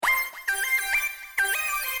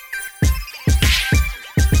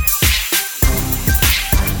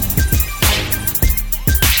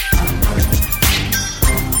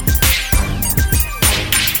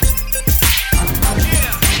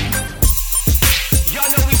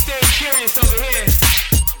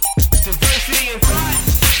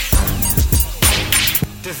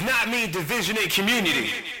create division in community.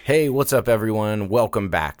 Hey, what's up, everyone? Welcome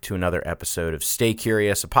back to another episode of Stay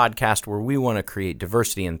Curious, a podcast where we want to create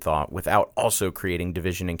diversity in thought without also creating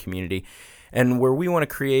division in community, and where we want to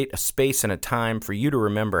create a space and a time for you to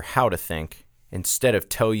remember how to think instead of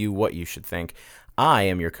tell you what you should think. I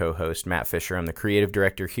am your co-host, Matt Fisher. I'm the creative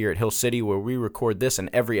director here at Hill City, where we record this and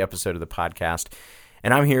every episode of the podcast.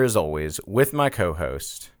 And I'm here, as always, with my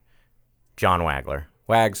co-host, John Wagler.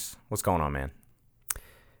 Wags, what's going on, man?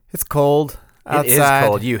 It's cold outside. It is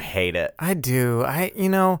cold. You hate it. I do.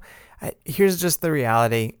 Here's just the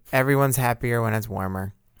reality. Everyone's happier when it's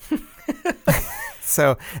warmer.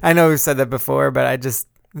 So I know we've said that before, but it's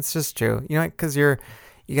just true. You know, because you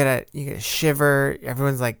gotta shiver.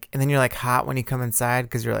 Everyone's like, and then you're like hot when you come inside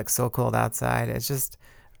because you're like so cold outside. It's just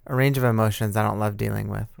a range of emotions I don't love dealing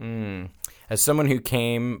with. As someone who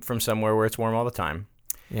came from somewhere where it's warm all the time,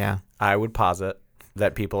 yeah, I would posit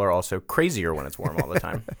that people are also crazier when it's warm all the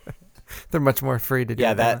time. They're much more free to do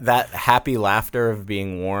that happy laughter of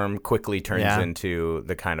being warm quickly turns into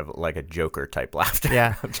the kind of like a Joker type laughter.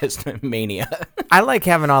 Yeah. Just mania. I like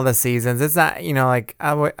having all the seasons. It's not,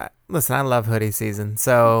 listen, I love hoodie season.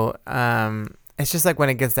 So it's just like when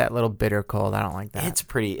it gets that little bitter cold, I don't like that. It's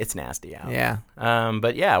nasty out. Yeah.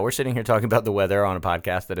 But yeah, we're sitting here talking about the weather on a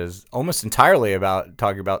podcast that is almost entirely about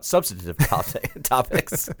talking about substantive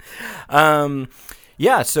topics.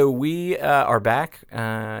 Yeah, so we are back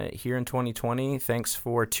here in 2020. Thanks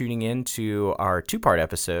for tuning in to our two-part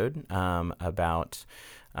episode about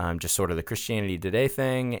just sort of the Christianity Today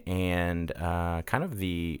thing and kind of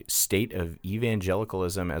the state of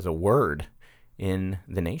evangelicalism as a word in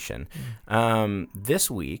the nation. This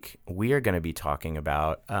week, we are going to be talking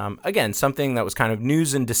about, again, something that was kind of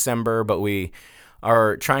news in December, but we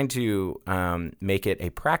are trying to make it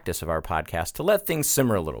a practice of our podcast to let things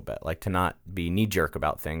simmer a little bit, like to not be knee-jerk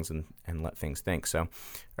about things and let things think.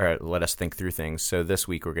 Or let us think through things. So this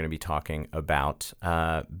week we're going to be talking about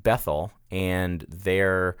Bethel and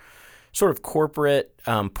their sort of corporate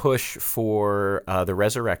push for the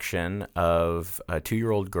resurrection of a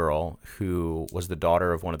 2-year-old girl who was the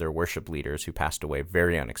daughter of one of their worship leaders who passed away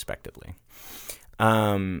very unexpectedly.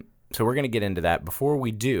 So we're going to get into that. Before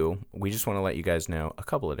we do, we just want to let you guys know a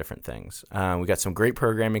couple of different things. We got some great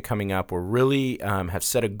programming coming up. We're really have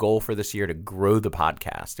set a goal for this year to grow the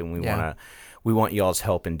podcast, and we want y'all's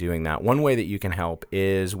help in doing that. One way that you can help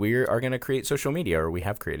is we are going to create social media, or we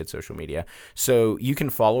have created social media. So you can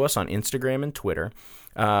follow us on Instagram and Twitter.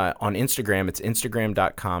 On Instagram, it's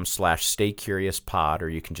instagram.com/staycuriouspod, or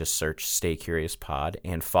you can just search Stay Curious Pod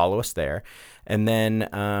and follow us there. And then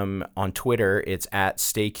on Twitter, it's at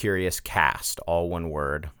Stay Curious Cast, all one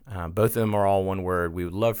word. Both of them are all one word. We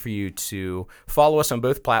would love for you to follow us on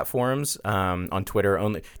both platforms. On Twitter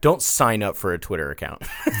only. Don't sign up for a Twitter account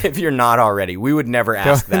if you're not already. We would never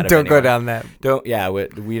ask that. Don't go down that.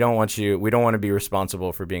 We don't want you. We don't want to be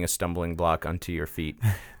responsible for being a stumbling block onto your feet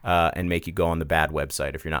and make you go on the bad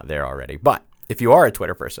website if you're not there already. But if you are a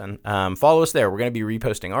Twitter person, follow us there. We're going to be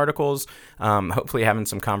reposting articles, hopefully having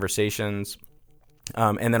some conversations.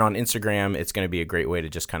 And then on Instagram, it's going to be a great way to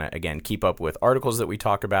just kind of, again, keep up with articles that we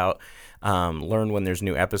talk about, learn when there's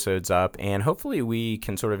new episodes up, and hopefully we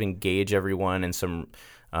can sort of engage everyone in some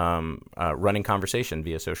running conversation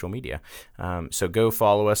via social media. So go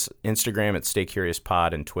follow us. Instagram, it's Stay Curious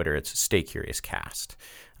Pod, and Twitter, it's Stay Curious Cast.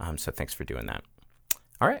 So thanks for doing that.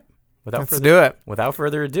 All right. Let's do it. Without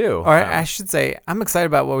further ado. All right, I should say, I'm excited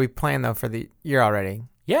about what we plan, though, for the year already.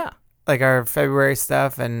 Yeah. Like our February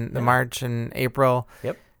stuff and the March and April.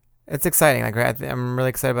 Yep. It's exciting. Like I'm really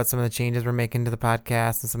excited about some of the changes we're making to the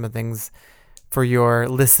podcast and some of the things for your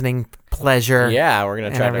listening pleasure. Yeah, we're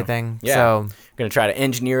going to try everything. So going to try to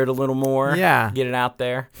engineer it a little more. Yeah. Get it out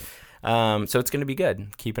there. So it's going to be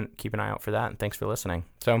good. Keep an eye out for that, and thanks for listening.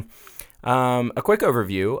 So a quick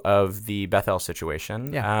overview of the Bethel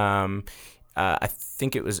situation. Yeah. I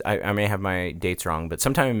think it was, I may have my dates wrong, but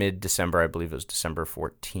sometime in mid-December, I believe it was December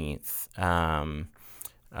 14th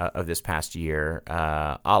of this past year,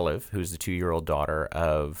 Olive, who's the 2-year-old daughter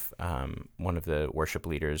of one of the worship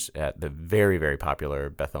leaders at the very, very popular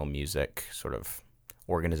Bethel Music sort of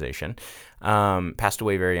organization, passed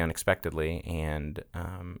away very unexpectedly. And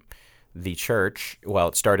the church, well,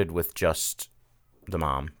 it started with just the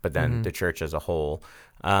mom, but then the church as a whole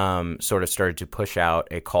sort of started to push out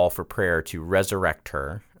a call for prayer to resurrect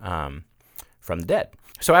her from the dead.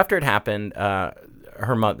 So after it happened,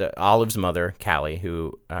 her mother, Olive's mother, Callie,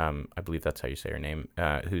 who I believe that's how you say her name,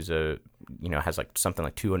 who's has like something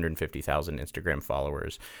like 250,000 Instagram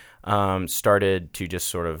followers, started to just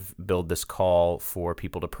sort of build this call for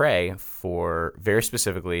people to pray for very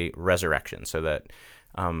specifically resurrection, so that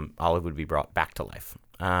Olive would be brought back to life.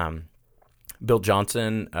 Bill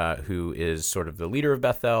Johnson, who is sort of the leader of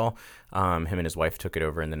Bethel, him and his wife took it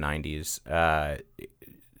over in the 90s,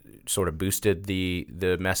 sort of boosted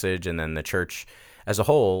the message, and then the church as a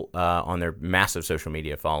whole, on their massive social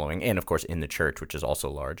media following, and of course in the church, which is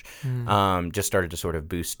also large, just started to sort of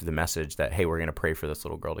boost the message that, hey, we're going to pray for this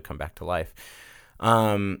little girl to come back to life.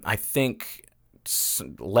 I think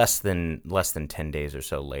less than 10 days or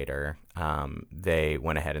so later, they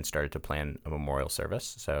went ahead and started to plan a memorial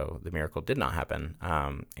service. So the miracle did not happen,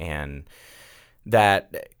 and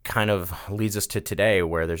that kind of leads us to today,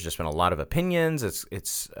 where there's just been a lot of opinions. It's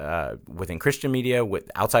within Christian media,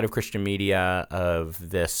 outside of Christian media, of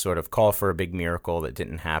this sort of call for a big miracle that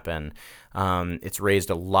didn't happen. It's raised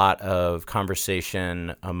a lot of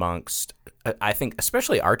conversation amongst, I think,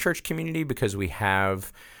 especially our church community, because we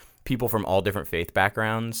have people from all different faith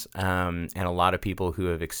backgrounds, and a lot of people who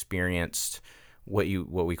have experienced what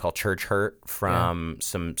we call church hurt from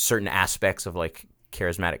some certain aspects of like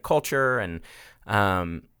charismatic culture. And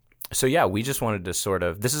so yeah, we just wanted to sort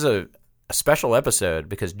of, this is a special episode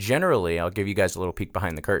because generally, I'll give you guys a little peek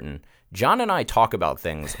behind the curtain, John and I talk about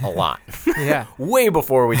things a lot. Yeah. Way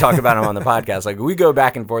before we talk about them on the podcast. Like, we go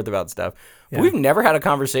back and forth about stuff. But we've never had a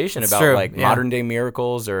conversation about modern day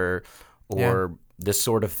miracles or this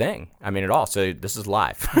sort of thing. I mean, at all. So this is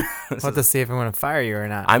live. We'll have to see if I'm going to fire you or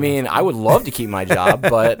not. I mean, I would love to keep my job,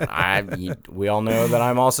 but we all know that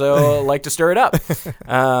I'm also like to stir it up.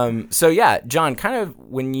 So yeah, John, kind of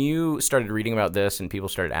when you started reading about this and people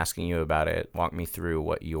started asking you about it, walk me through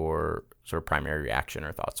what your sort of primary reaction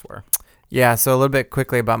or thoughts were. Yeah, so a little bit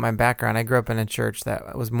quickly about my background. I grew up in a church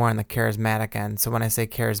that was more on the charismatic end. So when I say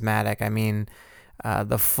charismatic, I mean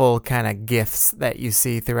the full kind of gifts that you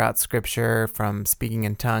see throughout Scripture, from speaking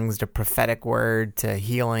in tongues to prophetic word to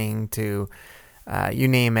healing to you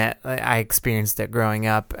name it. I experienced it growing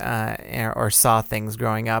up or saw things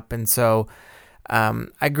growing up. And so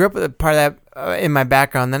I grew up with a part of that in my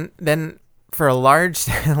background. Then for a long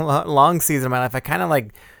season of my life, I kind of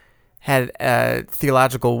like had a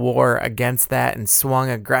theological war against that and swung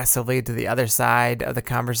aggressively to the other side of the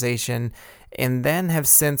conversation, and then have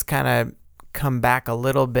since kind of come back a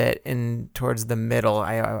little bit in towards the middle.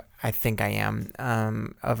 I think I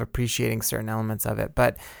am of appreciating certain elements of it.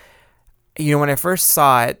 But you know, when I first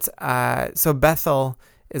saw it, so Bethel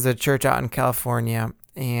is a church out in California,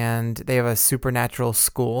 and they have a supernatural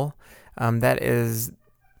school that is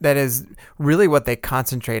really what they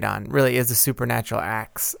concentrate on, really is the supernatural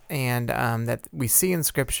acts, and that we see in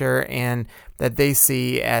Scripture and that they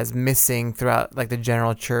see as missing throughout like the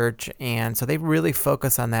general church. And so they really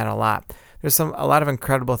focus on that a lot. There's a lot of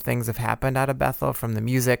incredible things have happened out of Bethel, from the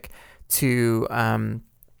music to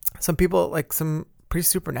some people, like some pretty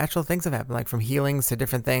supernatural things have happened, like from healings to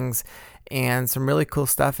different things, and some really cool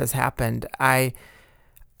stuff has happened. I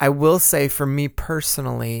will say, for me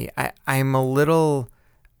personally, I'm a little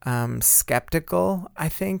skeptical, I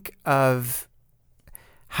think, of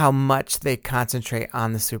how much they concentrate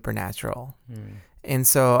on the supernatural. And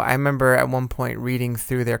so I remember at one point reading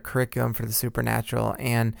through their curriculum for the supernatural,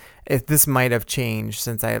 and this might have changed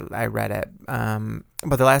since I read it.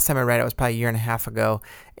 But the last time I read it was probably a year and a half ago,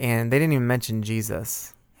 and they didn't even mention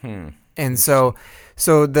Jesus. And so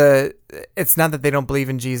it's not that they don't believe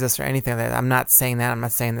in Jesus or anything like that. I'm not saying that. I'm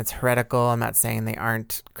not saying that's heretical. I'm not saying they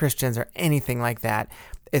aren't Christians or anything like that.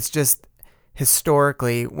 It's just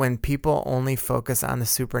historically, when people only focus on the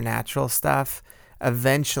supernatural stuff,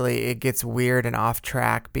 eventually it gets weird and off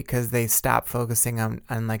track because they stop focusing on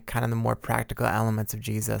like kind of the more practical elements of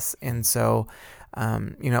Jesus. And so,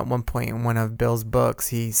 at one point in one of Bill's books,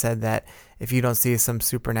 he said that if you don't see some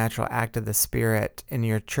supernatural act of the Spirit in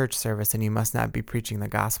your church service, then you must not be preaching the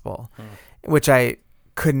gospel, which I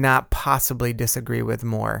could not possibly disagree with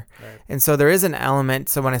more. Right. And so there is an element.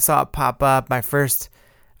 So when I saw it pop up,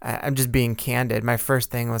 I'm just being candid. My first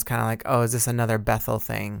thing was kind of like, oh, is this another Bethel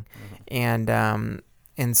thing? And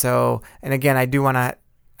so again, I do want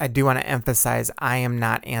to emphasize, I am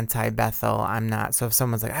not anti-Bethel. I'm not. So if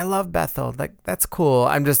someone's like, I love Bethel, like, that's cool.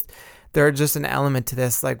 There's just an element to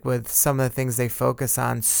this, like with some of the things they focus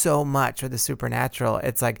on so much with the supernatural.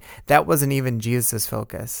 It's like, that wasn't even Jesus'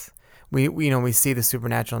 focus. We see the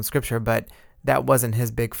supernatural in Scripture, but that wasn't his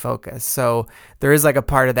big focus. So there is like a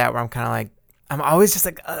part of that where I'm kind of like, I'm always just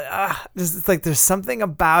like, it's like there's something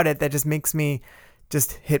about it that just makes me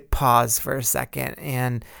just hit pause for a second.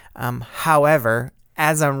 And however,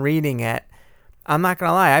 as I'm reading it, I'm not going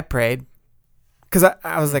to lie, I prayed because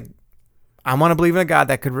I was like, I want to believe in a God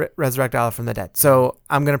that could resurrect Allah from the dead. So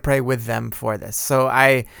I'm going to pray with them for this. So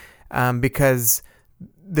because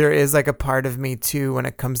there is like a part of me too, when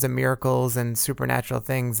it comes to miracles and supernatural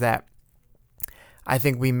things, that I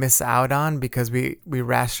think we miss out on because we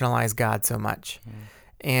rationalize God so much.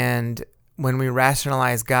 And when we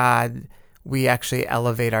rationalize God, we actually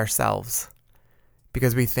elevate ourselves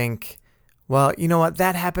because we think, well, you know what,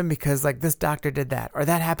 that happened because like this doctor did that, or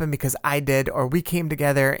that happened because I did, or we came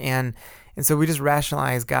together, and so we just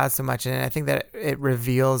rationalize God so much. And I think that it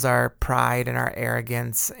reveals our pride and our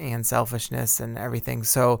arrogance and selfishness and everything.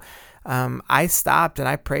 So I stopped and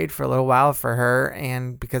I prayed for a little while for her,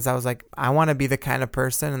 and because I was like, I want to be the kind of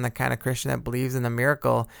person and the kind of Christian that believes in the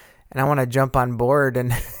miracle, and I want to jump on board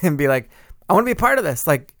and be like, I want to be a part of this.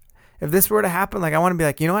 Like, if this were to happen, like I want to be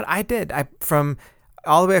like, you know what, I did. From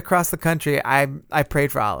all the way across the country, I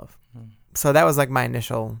prayed for Olive. So that was like my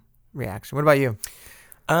initial reaction. What about you?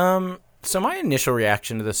 So my initial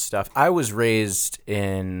reaction to this stuff, I was raised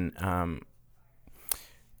in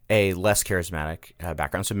a less charismatic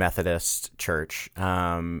background, so Methodist church,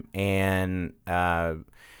 and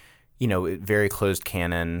very closed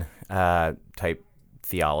canon type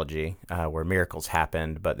theology, where miracles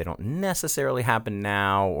happened, but they don't necessarily happen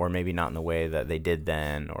now, or maybe not in the way that they did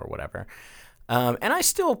then, or whatever. And I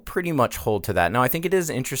still pretty much hold to that. Now, I think it is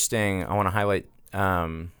interesting. I want to highlight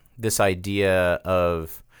this idea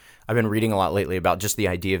of, I've been reading a lot lately about just the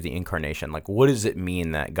idea of the incarnation. Like, what does it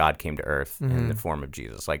mean that God came to earth in the form of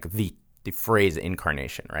Jesus? Like the phrase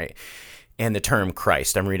incarnation, right? And the term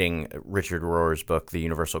Christ. I'm reading Richard Rohr's book, The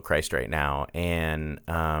Universal Christ, right now. And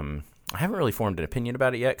I haven't really formed an opinion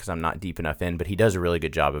about it yet because I'm not deep enough in, but he does a really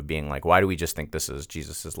good job of being like, why do we just think this is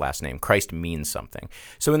Jesus' last name? Christ means something.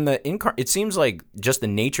 So in the it seems like just the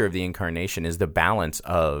nature of the incarnation is the balance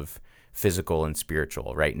of physical and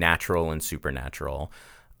spiritual, right? Natural and supernatural.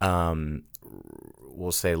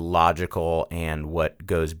 We'll say logical and what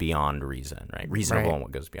goes beyond reason, right? Reasonable and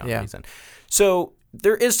what goes beyond reason. So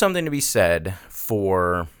there is something to be said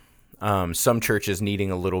for some churches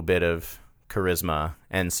needing a little bit of charisma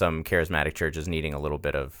and some charismatic churches needing a little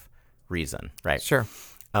bit of reason, right? Sure.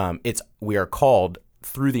 We are called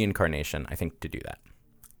through the incarnation, I think, to do that.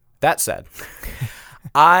 That said,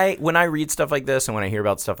 when I read stuff like this and when I hear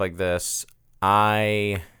about stuff like this,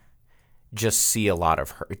 I just see a lot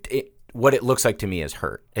of hurt. What it looks like to me is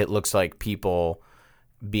hurt. It looks like people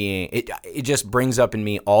being it just brings up in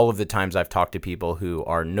me all of the times I've talked to people who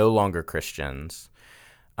are no longer Christians.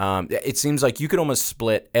 It seems like you could almost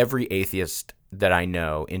split every atheist that I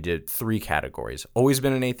know into three categories. Always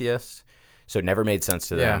been an atheist, so it never made sense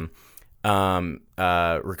to them.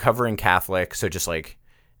 Recovering Catholic, so just like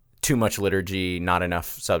too much liturgy, not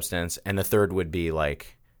enough substance. And the third would be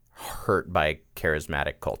like hurt by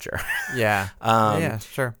charismatic culture. Yeah,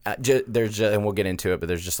 sure. And we'll get into it, but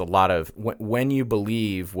there's just a lot of when you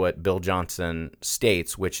believe what Bill Johnson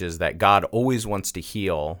states, which is that God always wants to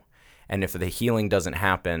heal, and if the healing doesn't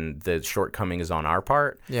happen, the shortcoming is on our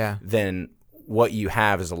part. Yeah. Then what you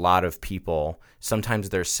have is a lot of people. Sometimes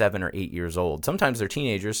they're 7 or 8 years old. Sometimes they're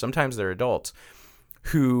teenagers. Sometimes they're adults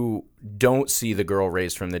who don't see the girl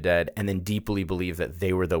raised from the dead and then deeply believe that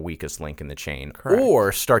they were the weakest link in the chain. Correct.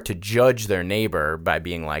 Or start to judge their neighbor by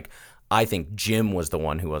being like, I think Jim was the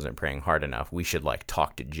one who wasn't praying hard enough. We should like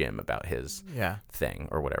talk to Jim about his thing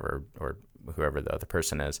or whatever, or whoever the other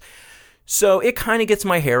person is. So it kind of gets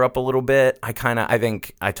my hair up a little bit. I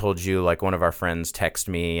think I told you, like, one of our friends texted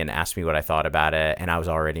me and asked me what I thought about it, and I was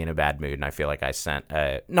already in a bad mood, and I feel like I sent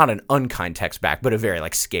not an unkind text back, but a very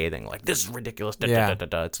like scathing, like, this is ridiculous.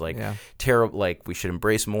 It's like terrible. Like, we should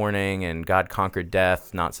embrace mourning, and God conquered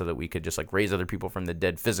death, not so that we could just like raise other people from the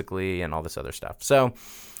dead physically and all this other stuff. So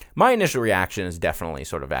my initial reaction is definitely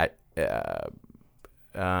sort of at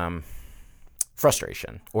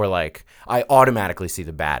frustration, or like I automatically see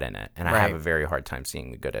the bad in it, and I have a very hard time seeing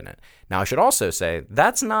the good in it. Now, I should also say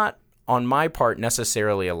that's not on my part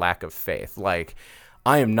necessarily a lack of faith. Like,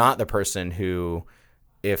 I am not the person who,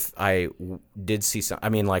 if I did see some, I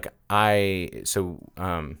mean, like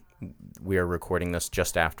we are recording this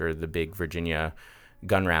just after the big Virginia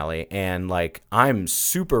gun rally, and like I'm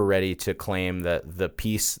super ready to claim that the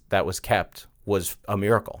peace that was kept was a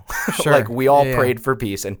miracle. Sure. Like, we all prayed for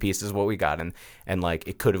peace, and peace is what we got, and like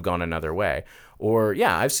it could have gone another way. Or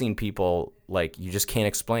I've seen people, like, you just can't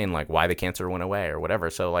explain like why the cancer went away or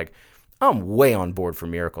whatever. So like I'm way on board for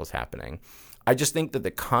miracles happening. I just think that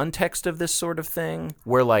the context of this sort of thing,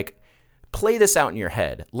 where like, play this out in your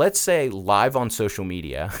head. Let's say live on social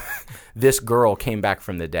media, this girl came back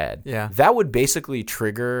from the dead. Yeah. That would basically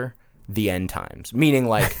trigger the end times, meaning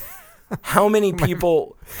like how many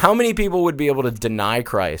people would be able to deny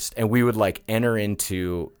Christ, and we would like enter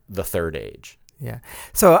into the third age. Yeah.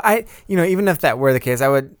 So even if that were the case,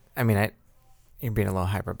 you're being a little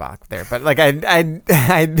hyperbolic there, but like I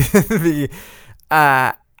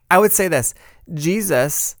would say this: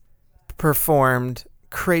 Jesus performed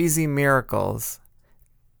crazy miracles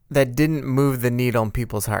that didn't move the needle in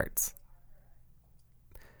people's hearts.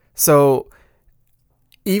 So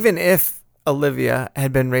even if Olivia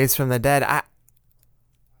had been raised from the dead,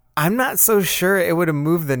 I'm not so sure it would have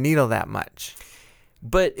moved the needle that much.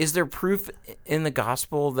 But is there proof in the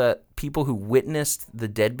gospel that people who witnessed the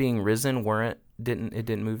dead being risen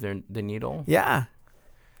didn't move the needle? Yeah.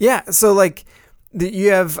 So like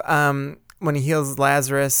you have when he heals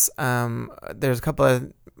Lazarus, there's a couple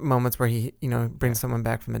of moments where he brings someone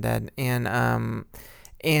back from the dead, and of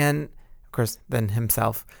course then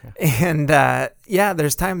himself, and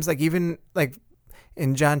there's times like even like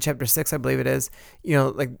in John chapter 6, I believe it is,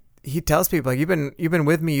 like he tells people like you've been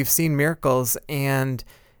with me, you've seen miracles, and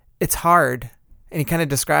it's hard, and he kind of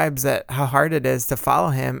describes that how hard it is to follow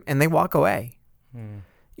him, and they walk away.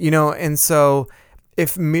 And so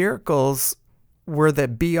if miracles were the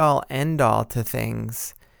be all end all to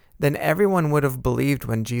things, then everyone would have believed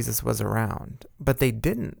when Jesus was around, but they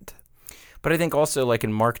didn't. But I think also like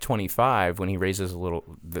in Mark 25, when he raises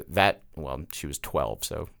she was 12,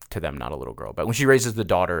 so to them not a little girl, but when she raises the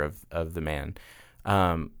daughter of the man,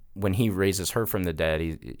 when he raises her from the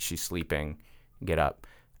dead, she's sleeping, get up.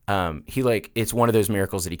 It's one of those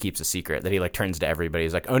miracles that he keeps a secret, that he like turns to everybody.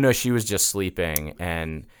 He's like, oh no, she was just sleeping.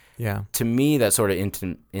 And to me, that sort of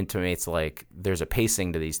intimates like there's a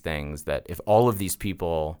pacing to these things, that if all of these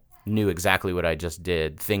people knew exactly what I just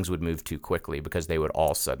did, things would move too quickly because they would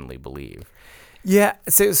all suddenly believe. Yeah.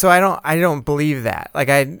 So I don't believe that. Like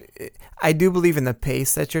I do believe in the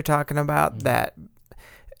pace that you're talking about, that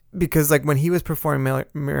because like when he was performing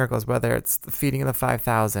miracles, whether it's the feeding of the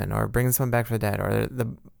 5,000 or bringing someone back from the dead or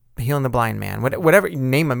the healing the blind man, whatever,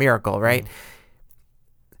 name a miracle, right?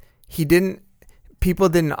 People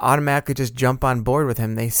didn't automatically just jump on board with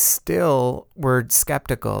him. They still were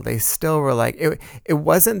skeptical. They still were like, it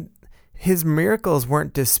wasn't, his miracles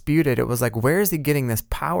weren't disputed. It was like, where is he getting this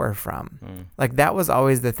power from? Like that was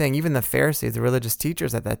always the thing. Even the Pharisees, the religious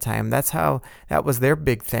teachers at that time, that was their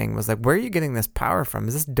big thing, was like, where are you getting this power from?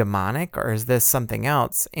 Is this demonic or is this something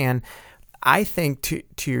else? And I think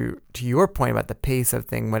to your point about the pace of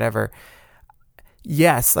thing, whatever,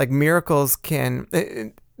 yes, like miracles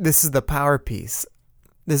this is the power piece.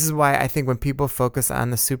 This is why I think when people focus on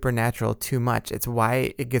the supernatural too much, it's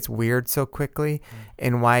why it gets weird so quickly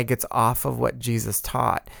and why it gets off of what Jesus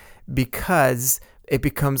taught, because it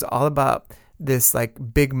becomes all about this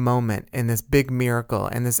like big moment and this big miracle,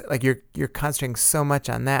 and this like you're concentrating so much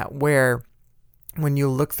on that, where when you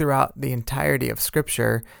look throughout the entirety of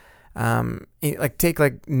Scripture, like take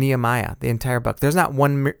like Nehemiah, the entire book, there's not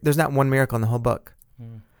one miracle in the whole book.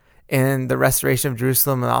 And the restoration of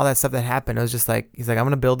Jerusalem and all that stuff that happened, it was just like, he's like, I'm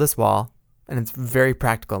going to build this wall, and it's very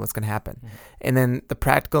practical what's going to happen. And then the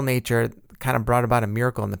practical nature kind of brought about a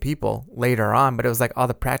miracle in the people later on, but it was like all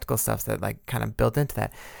the practical stuff that like kind of built into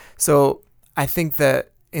that. So I think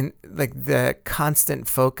that in like the constant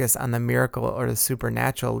focus on the miracle or the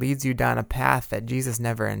supernatural leads you down a path that Jesus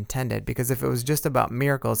never intended, because if it was just about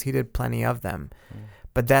miracles, he did plenty of them,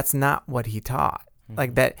 but that's not what he taught.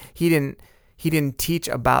 Like that, he didn't teach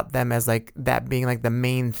about them as like that being like the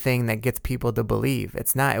main thing that gets people to believe.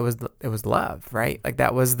 It's not. It was love, right? Like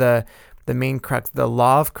that was the main crux. The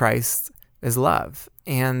law of Christ is love.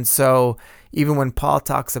 And so even when Paul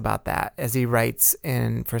talks about that, as he writes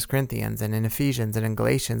in 1 Corinthians and in Ephesians and in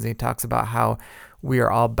Galatians, and he talks about how we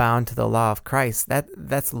are all bound to the law of Christ,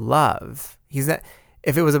 that's love. He's not,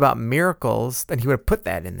 if it was about miracles, then he would have put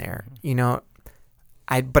that in there,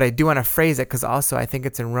 but I do want to phrase it, because also I think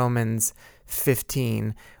it's in Romans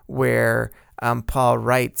 15 where Paul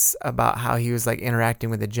writes about how he was like interacting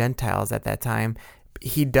with the Gentiles at that time.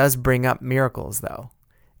 He does bring up miracles though,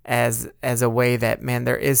 as a way that, man,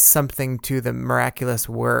 there is something to the miraculous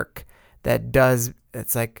work that does,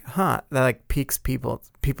 it's like, that like piques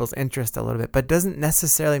people's interest a little bit, but doesn't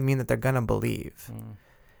necessarily mean that they're going to believe.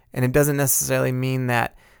 And it doesn't necessarily mean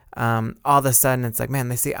that all of a sudden it's like, man,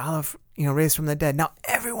 they see Olive, raised from the dead. Now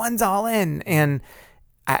everyone's all in. And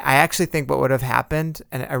I actually think what would have happened,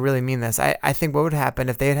 and I really mean this, I think what would have happened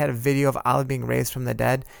if they had a video of Olive being raised from the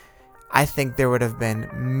dead, I think there would have been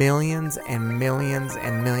millions and millions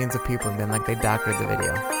and millions of people who have been like, they doctored the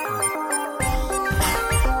video.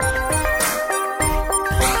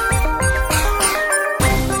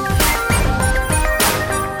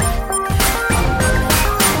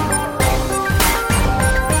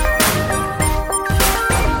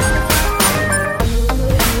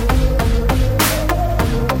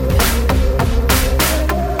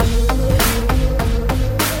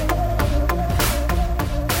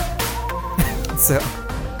 So,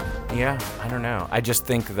 yeah, I don't know. I just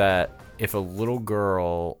think that if a little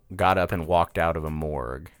girl got up and walked out of a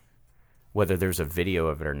morgue, whether there's a video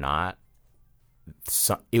of it or not,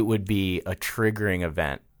 it would be a triggering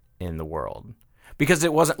event in the world. Because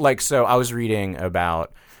it wasn't like, so I was reading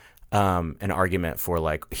about an argument for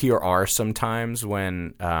like, here are some times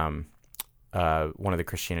when one of the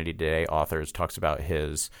Christianity Today authors talks about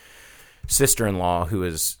his sister-in-law, who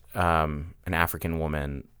is an African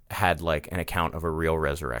woman, had like an account of a real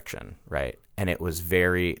resurrection, right? And it was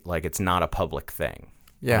very, like, it's not a public thing.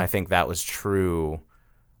 Yeah. And I think that was true,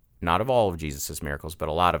 not of all of Jesus's miracles, but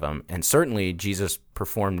a lot of them. And certainly Jesus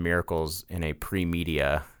performed miracles in a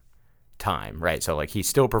pre-media time, right? So like he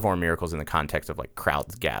still performed miracles in the context of like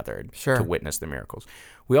crowds gathered to witness the miracles.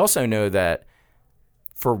 We also know that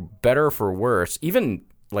for better or for worse, even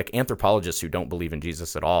like anthropologists who don't believe in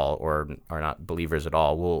Jesus at all or are not believers at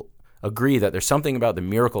all will agree that there's something about the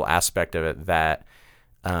miracle aspect of it that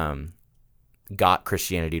got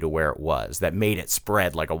Christianity to where it was, that made it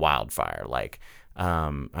spread like a wildfire. Like,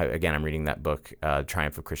 I'm reading that book,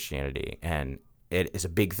 Triumph of Christianity, and it is a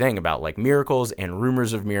big thing about like miracles and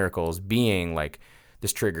rumors of miracles being like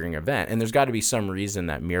this triggering event. And there's got to be some reason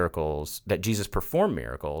that Jesus performed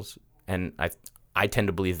miracles. And I tend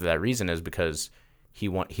to believe that reason is because he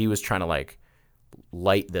was trying to like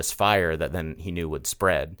light this fire that then he knew would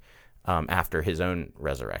spread after his own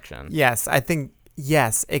resurrection. Yes, I think,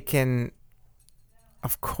 it can,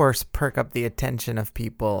 of course, perk up the attention of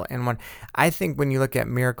people. And I think when you look at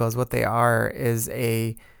miracles, what they are is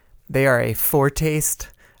they are a foretaste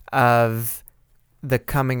of the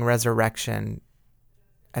coming resurrection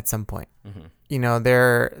at some point. Mm-hmm. You know,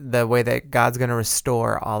 they're the way that God's going to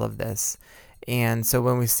restore all of this. And so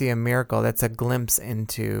when we see a miracle, that's a glimpse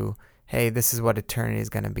into, hey, this is what eternity is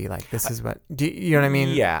going to be like. This is what, you know what I mean?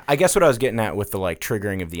 Yeah. I guess what I was getting at with the like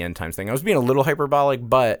triggering of the end times thing, I was being a little hyperbolic,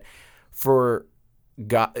 but for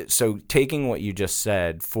God, so taking what you just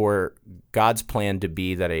said, for God's plan to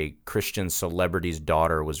be that a Christian celebrity's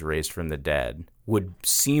daughter was raised from the dead would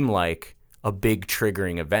seem like a big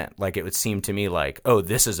triggering event. Like it would seem to me like, oh,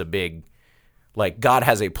 this is a big, like God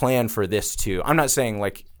has a plan for this too. I'm not saying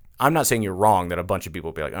you're wrong that a bunch of people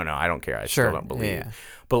would be like, oh no, I don't care. I still don't believe. Yeah.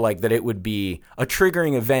 But like that it would be a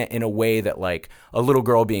triggering event in a way that like a little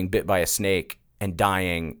girl being bit by a snake and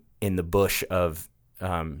dying in the bush of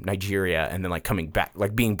Nigeria and then like coming back,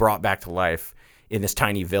 like being brought back to life in this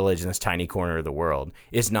tiny village in this tiny corner of the world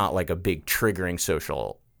is not like a big triggering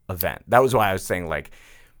social event. That was why I was saying like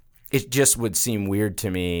it just would seem weird to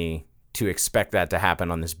me to expect that to happen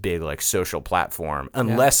on this big like social platform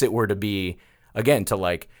unless it were to be, again, to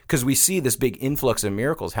like, because we see this big influx of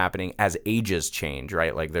miracles happening as ages change,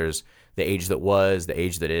 right? Like there's the age that was, the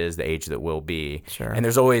age that is, the age that will be. Sure. And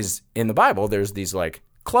there's always, in the Bible, there's these like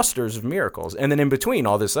clusters of miracles. And then in between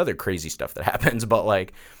all this other crazy stuff that happens. But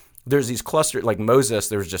like there's these clusters, like Moses,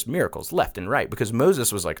 there was just miracles left and right because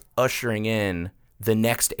Moses was like ushering in the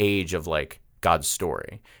next age of like God's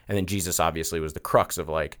story. And then Jesus obviously was the crux of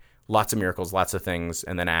like lots of miracles, lots of things,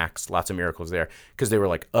 and then Acts, lots of miracles there because they were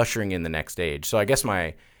like ushering in the next age. So I guess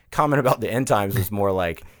my comment about the end times was more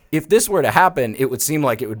like if this were to happen, it would seem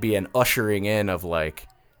like it would be an ushering in of like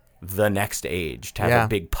the next age to have a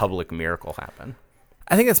big public miracle happen.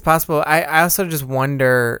 I think it's possible. I also just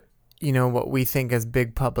wonder, you know, what we think is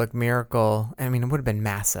big public miracle. I mean, it would have been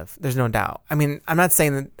massive. There's no doubt. I mean, I'm not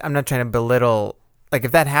saying that, I'm not trying to belittle, like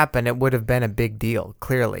if that happened, it would have been a big deal,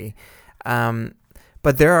 clearly.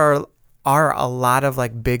 But there are a lot of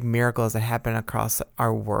like big miracles that happen across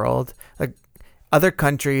our world. Like other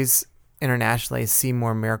countries internationally see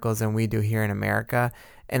more miracles than we do here in America.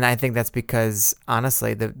 And I think that's because,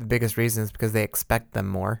 honestly, the biggest reason is because they expect them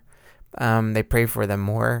more. They pray for them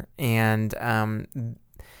more. And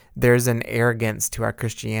there's an arrogance to our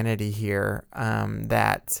Christianity here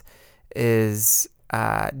that is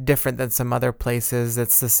different than some other places.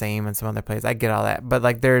 It's the same in some other places. I get all that. But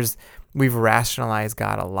like we've rationalized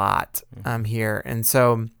God a lot here. And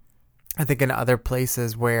so I think in other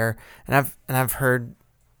places where, and I've heard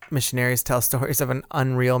missionaries tell stories of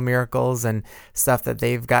unreal miracles and stuff that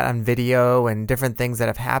they've got on video and different things that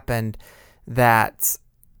have happened that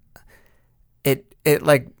it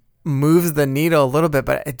like moves the needle a little bit,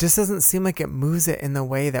 but it just doesn't seem like it moves it in the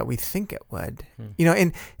way that we think it would. You know,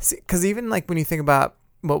 and because even like when you think about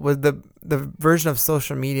what was the version of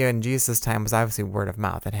social media in Jesus' time was obviously word of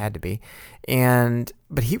mouth. It had to be.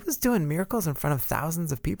 But he was doing miracles in front of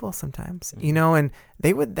thousands of people sometimes, you know, and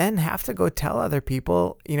they would then have to go tell other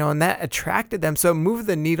people, you know, and that attracted them. So it moved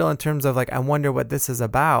the needle in terms of like, I wonder what this is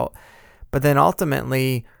about. But then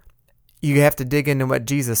ultimately, you have to dig into what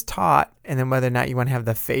Jesus taught, and then whether or not you want to have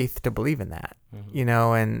the faith to believe in that,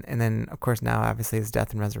 and then of course now obviously his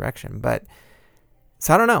death and resurrection. But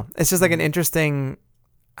so I don't know. It's just like an interesting.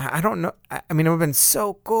 I don't know. I mean, it would have been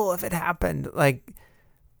so cool if it happened. Like,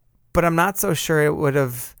 but I'm not so sure it would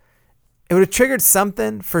have. It would have triggered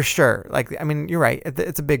something for sure. Like, I mean, you're right.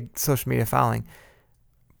 It's a big social media following,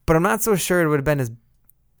 but I'm not so sure it would have been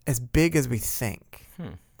as big as we think.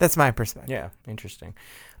 That's my perspective. Yeah, interesting.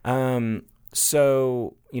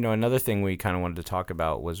 So, another thing we kind of wanted to talk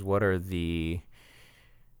about was what are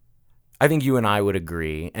I think you and I would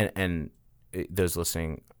agree, and those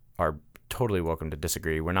listening are totally welcome to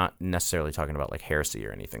disagree. We're not necessarily talking about like heresy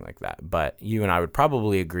or anything like that, but you and I would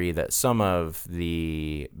probably agree that some of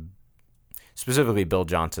specifically Bill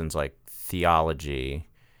Johnson's like theology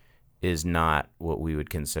is not what we would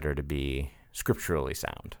consider to be scripturally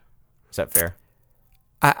sound. Is that fair?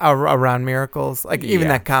 Around miracles, like even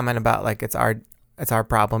that comment about like it's our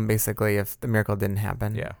problem basically if the miracle didn't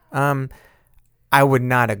happen. Yeah. I would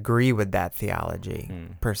not agree with that theology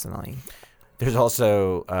personally. There's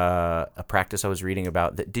also a practice I was reading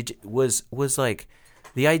about that was like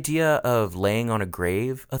the idea of laying on a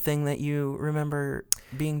grave a thing that you remember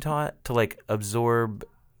being taught to like absorb.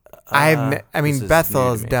 I mean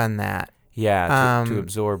Bethel has done that. Yeah, to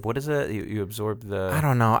absorb. What is it? You absorb the. I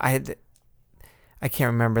don't know. I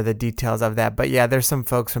can't remember the details of that, but yeah, there's some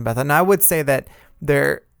folks from Bethel. And I would say that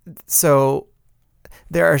there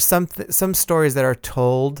are some stories that are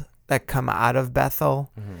told that come out of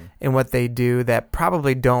Bethel and what they do that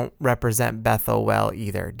probably don't represent Bethel well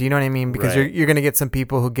either. Do you know what I mean? Because you're going to get some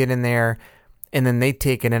people who get in there and then they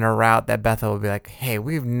take it in a route that Bethel would be like, hey,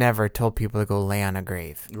 we've never told people to go lay on a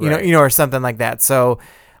grave, you know, or something like that. So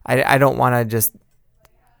I don't want to just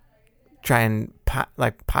try and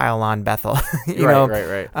pile on Bethel, you know?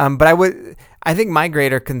 Right. But I think my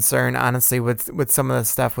greater concern, honestly, with some of the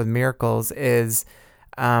stuff with miracles is,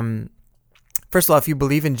 first of all, if you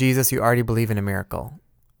believe in Jesus, you already believe in a miracle.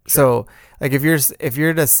 Sure. So, like, if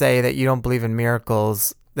you're to say that you don't believe in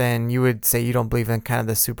miracles, then you would say you don't believe in kind of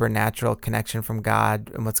the supernatural connection from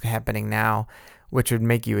God and what's happening now, which would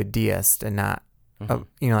make you a deist and not,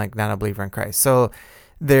 not a believer in Christ. So,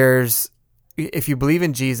 if you believe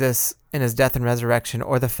in Jesus and his death and resurrection,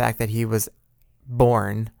 or the fact that he was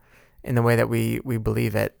born in the way that we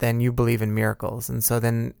believe it, then you believe in miracles. And so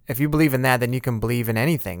then if you believe in that, then you can believe in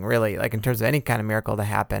anything, really, like in terms of any kind of miracle to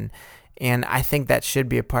happen. And I think that should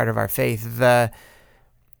be a part of our faith. The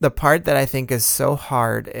part that I think is so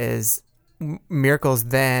hard is miracles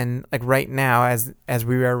then, like right now, as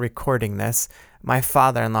we are recording this, my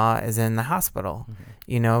father-in-law is in the hospital,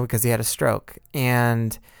 because he had a stroke.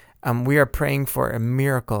 And we are praying for a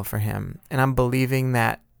miracle for him. And I'm believing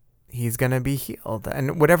that he's going to be healed,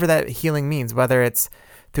 and whatever that healing means, whether it's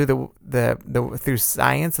through through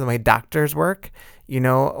science and the way doctors work,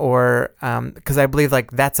 or because I believe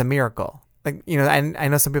like that's a miracle. Like, I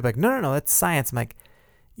know some people are like, no, that's science. I'm like,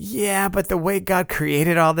 yeah, but the way God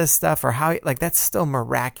created all this stuff, or how, like, that's still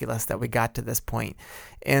miraculous that we got to this point.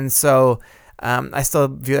 And so I still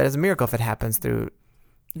view that as a miracle if it happens through.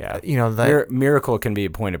 Yeah, miracle can be a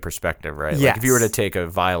point of perspective, right? Yes. Like if you were to take a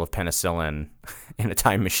vial of penicillin in a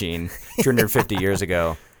time machine 250 years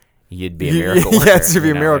ago, you'd be a miracle worker. Yes, you'd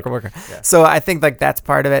be a miracle worker. Yeah. So I think like that's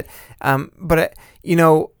part of it. But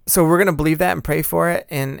so we're gonna believe that and pray for it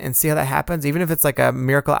and see how that happens, even if it's like a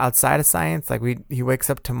miracle outside of science. Like he wakes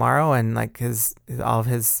up tomorrow and like all of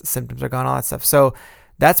his symptoms are gone, all that stuff. So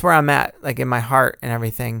that's where I'm at, like in my heart and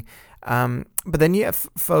everything. But then you have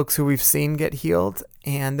folks who we've seen get healed,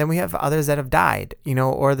 and then we have others that have died,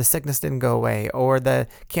 or the sickness didn't go away, or the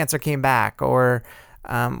cancer came back, or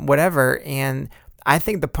whatever. And I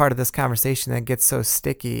think the part of this conversation that gets so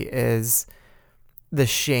sticky is the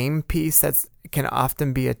shame piece that can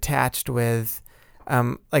often be attached with,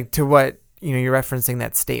 like to what, you're referencing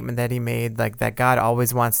that statement that he made, like that God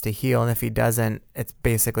always wants to heal, and if he doesn't, it's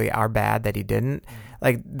basically our bad that he didn't.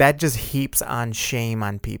 Like that just heaps on shame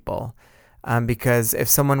on people. Because if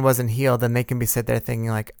someone wasn't healed, then they can be sit there thinking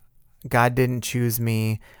like, God didn't choose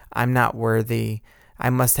me. I'm not worthy. I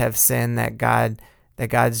must have sinned, that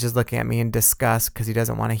God's just looking at me in disgust because he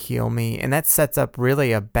doesn't want to heal me. And that sets up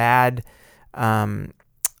really a bad,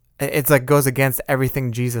 it's like goes against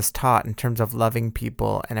everything Jesus taught in terms of loving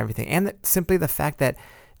people and everything. And simply the fact that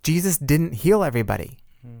Jesus didn't heal everybody.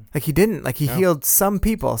 Like he didn't, like he healed some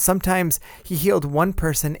people. Sometimes he healed one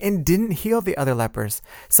person and didn't heal the other lepers.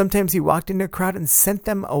 Sometimes he walked into a crowd and sent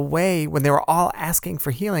them away when they were all asking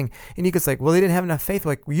for healing. And he goes like, well, they didn't have enough faith.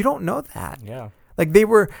 Like, well, you don't know that. Yeah. Like they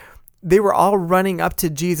were all running up to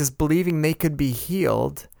Jesus believing they could be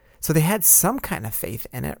healed. So they had some kind of faith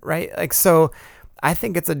in it, right? Like, so I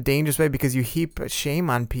think it's a dangerous way because you heap shame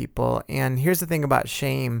on people. And here's the thing about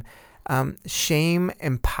shame. Shame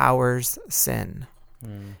empowers sin,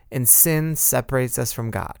 and sin separates us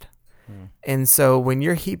from God. And so when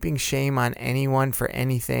you're heaping shame on anyone for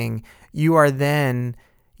anything, you are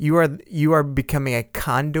becoming a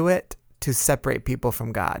conduit to separate people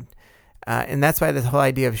from God. And that's why this whole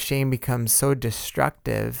idea of shame becomes so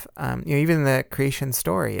destructive. Even in the creation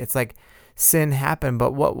story, it's like sin happened,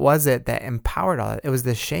 but what was it that empowered all that? It was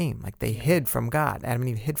the shame. Like they hid from God. Adam and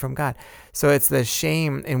Eve hid from God. So it's the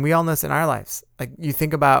shame, and we all know this in our lives. Like you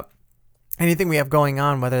think about anything we have going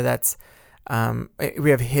on, whether that's we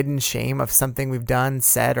have hidden shame of something we've done,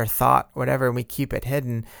 said, or thought, whatever, and we keep it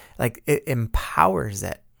hidden. Like it empowers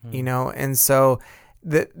it, And so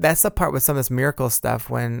that's the part with some of this miracle stuff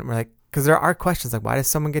when we're like, because there are questions like, why does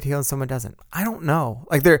someone get healed and someone doesn't? I don't know.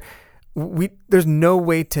 Like there's no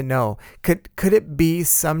way to know. Could it be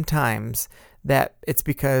sometimes that it's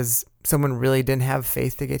because someone really didn't have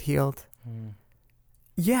faith to get healed?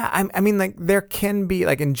 Yeah, I mean, like there can be,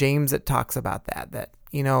 like in James it talks about that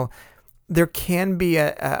there can be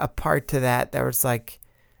a part to that was like,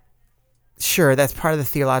 sure, that's part of the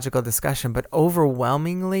theological discussion, but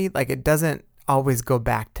overwhelmingly, like it doesn't always go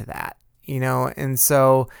back to that, And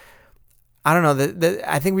so I don't know.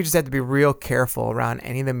 I think we just have to be real careful around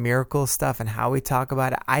any of the miracle stuff and how we talk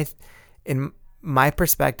about it. In my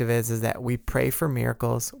perspective is that we pray for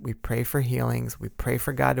miracles, we pray for healings, we pray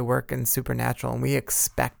for God to work in supernatural, and we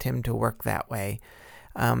expect Him to work that way.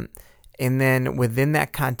 And then within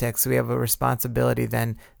that context, we have a responsibility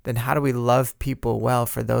then how do we love people well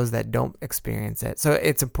for those that don't experience it? So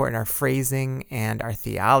it's important, our phrasing and our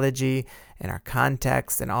theology and our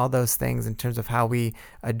context and all those things in terms of how we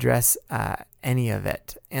address any of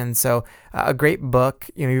it. And so a great book,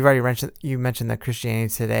 you've already mentioned the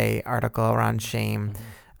Christianity Today article around shame.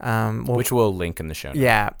 Which we'll link in the show notes.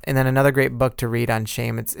 Yeah, and then another great book to read on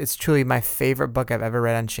shame. It's truly my favorite book I've ever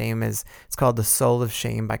read on shame. It's called The Soul of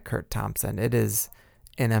Shame by Kurt Thompson. It is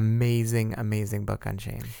an amazing, amazing book on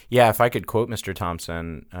shame. Yeah, if I could quote Mr.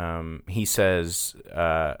 Thompson, he says,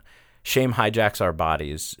 shame hijacks our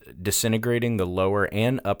bodies, disintegrating the lower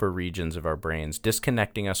and upper regions of our brains,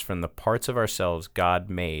 disconnecting us from the parts of ourselves God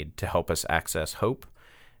made to help us access hope,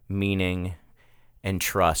 meaning, and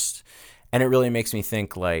trust. And it really makes me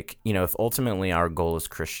think, like, if ultimately our goal as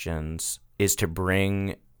Christians is to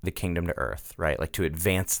bring the kingdom to earth, right? Like to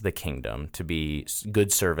advance the kingdom, to be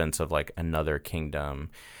good servants of like another kingdom.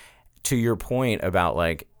 To your point about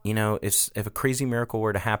like, if a crazy miracle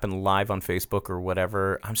were to happen live on Facebook or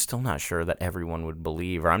whatever, I'm still not sure that everyone would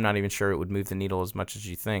believe, or I'm not even sure it would move the needle as much as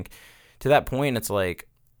you think. To that point, it's like,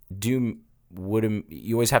 you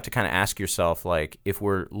always have to kind of ask yourself, like, if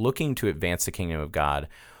we're looking to advance the kingdom of God,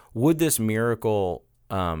 would this miracle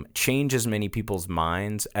change as many people's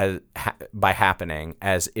minds by happening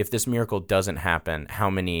as if this miracle doesn't happen? How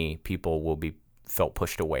many people will be felt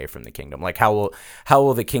pushed away from the kingdom? Like how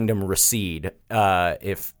will the kingdom recede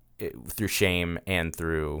through shame and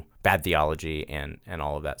through bad theology and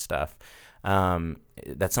all of that stuff?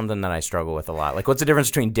 That's something that I struggle with a lot. Like, what's the difference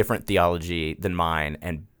between different theology than mine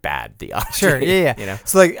and bad theology? Sure, yeah.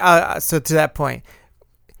 So like, so to that point,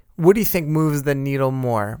 what do you think moves the needle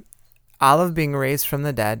more? Olive being raised from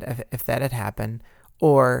the dead, if that had happened,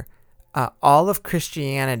 or all of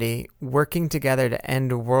Christianity working together to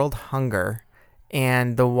end world hunger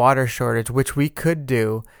and the water shortage, which we could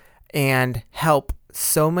do, and help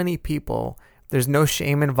so many people. There's no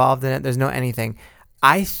shame involved in it. There's no anything.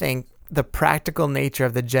 I think the practical nature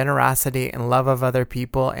of the generosity and love of other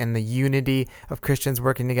people and the unity of Christians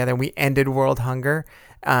working together, we ended world hunger.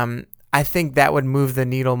 I think that would move the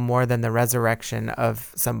needle more than the resurrection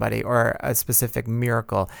of somebody or a specific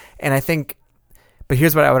miracle. And I think, but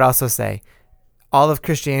here's what I would also say. All of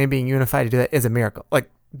Christianity being unified to do that is a miracle.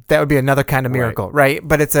 Like, that would be another kind of miracle, right?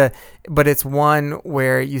 But it's one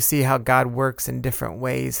where you see how God works in different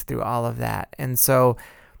ways through all of that. And so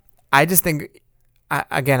I just think,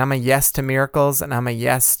 again, I'm a yes to miracles, and I'm a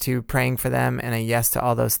yes to praying for them, and a yes to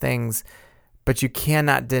all those things. But you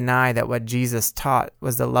cannot deny that what Jesus taught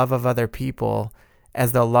was the love of other people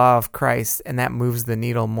as the law of Christ, and that moves the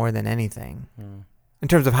needle more than anything in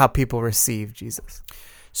terms of how people receive Jesus.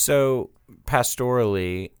 So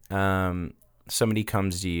pastorally, somebody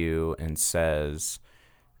comes to you and says,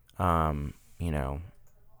 so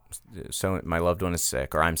my loved one is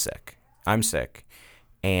sick, or I'm sick,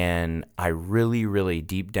 and I really, really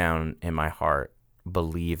deep down in my heart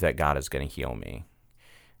believe that God is going to heal me.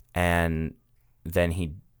 And then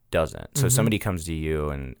he doesn't. So somebody comes to you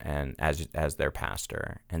and as their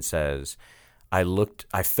pastor and says,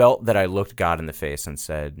 I felt that I looked God in the face and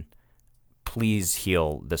said, please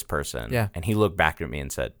heal this person. Yeah. And he looked back at me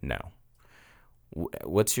and said, no.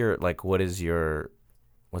 What's your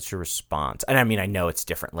response? And I mean, I know it's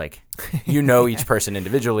different. Like, you know, each person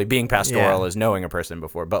individually. Being pastoral is knowing a person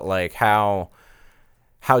before, but like, how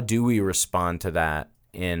do we respond to that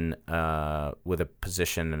in with a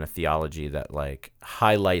position and a theology that like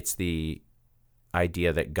highlights the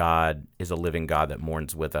idea that God is a living God that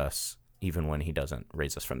mourns with us even when he doesn't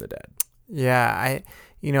raise us from the dead? Yeah,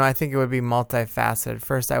 I think it would be multifaceted.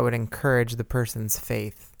 First, I would encourage the person's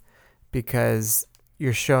faith, because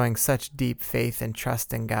you're showing such deep faith and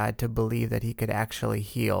trust in God to believe that he could actually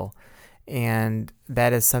heal. And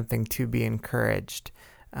that is something to be encouraged.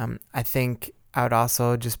 I think I would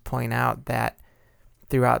also just point out that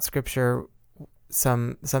throughout Scripture,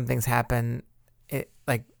 some things happen,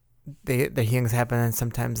 the healings happen and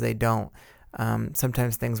sometimes they don't.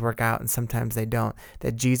 Sometimes things work out and sometimes they don't.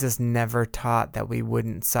 That Jesus never taught that we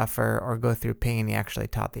wouldn't suffer or go through pain. He actually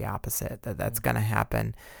taught the opposite, that that's going to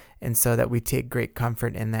happen. And so that we take great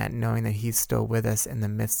comfort in that, knowing that he's still with us in the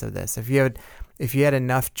midst of this. If you had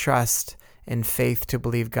enough trust and faith to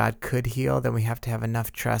believe God could heal, then we have to have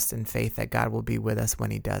enough trust and faith that God will be with us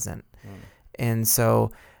when he doesn't. And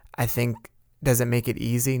so I think, does it make it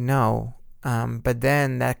easy? No. But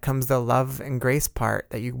then that comes the love and grace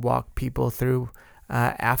part that you walk people through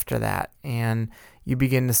after that. And you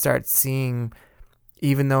begin to start seeing,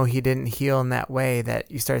 even though he didn't heal in that way, that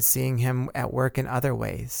you start seeing him at work in other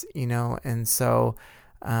ways, And so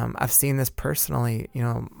I've seen this personally.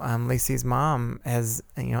 Lacey's mom has,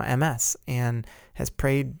 MS and has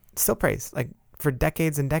still prays, like for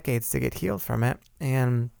decades and decades to get healed from it.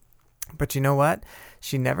 But you know what?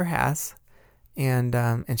 She never has. And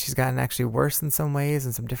she's gotten actually worse in some ways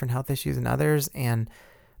and some different health issues in others.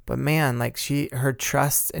 But man, like her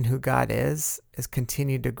trust in who God is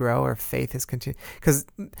continued to grow. Her faith has continued, because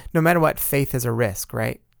no matter what, faith is a risk,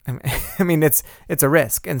 right? I mean, it's a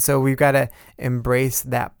risk. And so we've got to embrace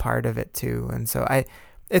that part of it too. And so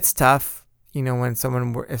it's tough, when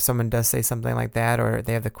if someone does say something like that, or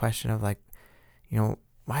they have the question of like,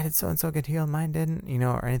 why did so-and-so get healed? Mine didn't,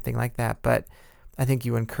 or anything like that. But I think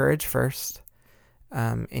you encourage first,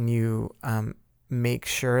 and you make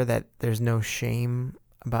sure that there's no shame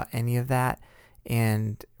about any of that,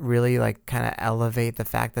 and really like kind of elevate the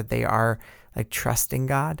fact that they are like trusting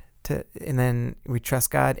God and then we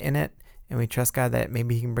trust God in it, and we trust God that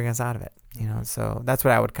maybe he can bring us out of it, So that's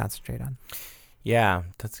what I would concentrate on. Yeah,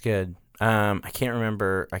 that's good. I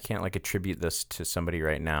can't like attribute this to somebody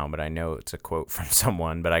right now, but I know it's a quote from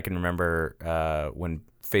someone. But I can remember when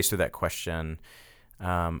faced with that question,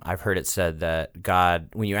 I've heard it said that God,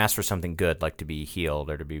 when you ask for something good, like to be healed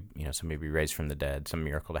or to be, somebody be raised from the dead, some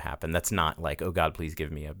miracle to happen, that's not like, oh, God, please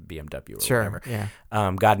give me a BMW or whatever. Yeah.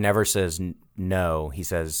 God never says no. He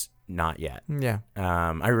says not yet. Yeah.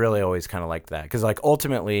 I really always kind of liked that, because like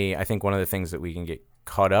ultimately, I think one of the things that we can get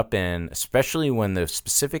caught up in, especially when the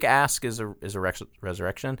specific ask is a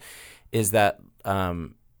resurrection, is that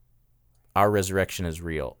our resurrection is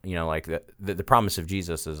real. Like the promise of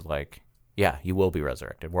Jesus is like, yeah, you will be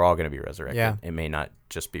resurrected. We're all going to be resurrected. Yeah. It may not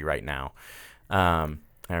just be right now. And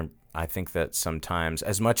I think that sometimes,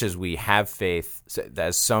 as much as we have faith,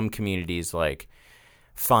 as some communities like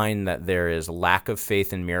find that there is lack of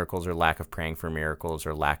faith in miracles, or lack of praying for miracles,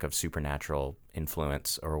 or lack of supernatural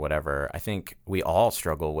influence or whatever, I think we all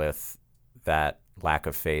struggle with that lack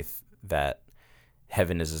of faith that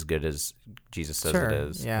heaven is as good as Jesus says it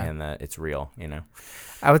is, and that it's real,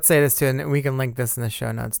 I would say this too, and we can link this in the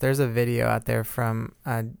show notes. There's a video out there from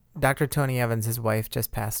Dr. Tony Evans. His wife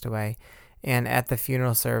just passed away, and at the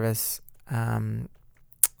funeral service, the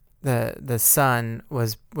son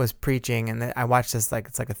was preaching, and I watched this, like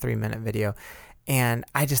it's like a 3-minute video, and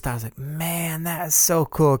I just thought, I was like, man, that is so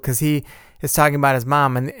cool, because he is talking about his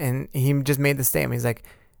mom, and he just made the statement. He's like,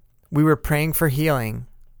 we were praying for healing,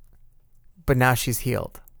 but now she's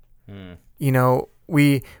healed.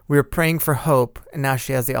 We were praying for hope, and now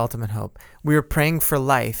she has the ultimate hope. We were praying for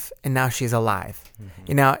life, and now she's alive.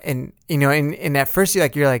 Mm-hmm. And at first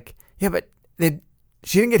you're like, yeah, but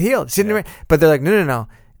she didn't get healed. She didn't. But they're like, no.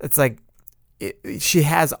 It's like she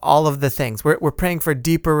has all of the things. We're praying for a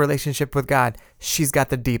deeper relationship with God. She's got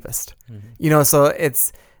the deepest. Mm-hmm. So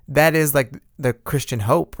that is like the Christian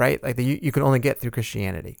hope, right? Like you can only get through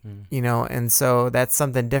Christianity. Mm-hmm. And so that's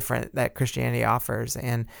something different that Christianity offers,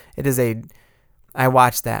 and it is I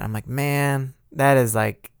watched that. I'm like, man, that is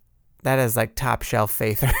like top shelf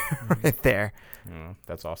faith right there.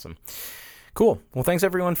 That's awesome. Cool. Well, thanks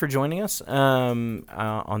everyone for joining us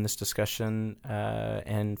on this discussion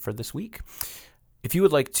and for this week. If you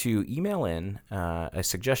would like to email in a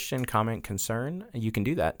suggestion, comment, concern, you can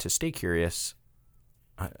do that to Stay Curious.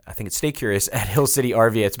 I think it's Stay Curious at Hill City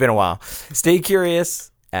RVA. It's been a while. Stay Curious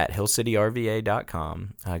at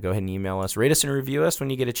hillcityrva.com. Go ahead and email us. Rate us and review us when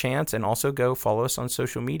you get a chance, and also go follow us on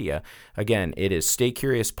social media. Again, it is Stay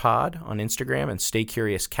Curious Pod on Instagram and Stay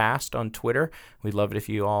Curious Cast on Twitter. We'd love it if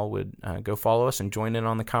you all would go follow us and join in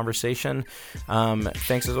on the conversation.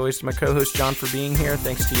 Thanks as always to my co-host John for being here.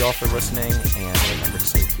 Thanks to y'all for listening, and remember to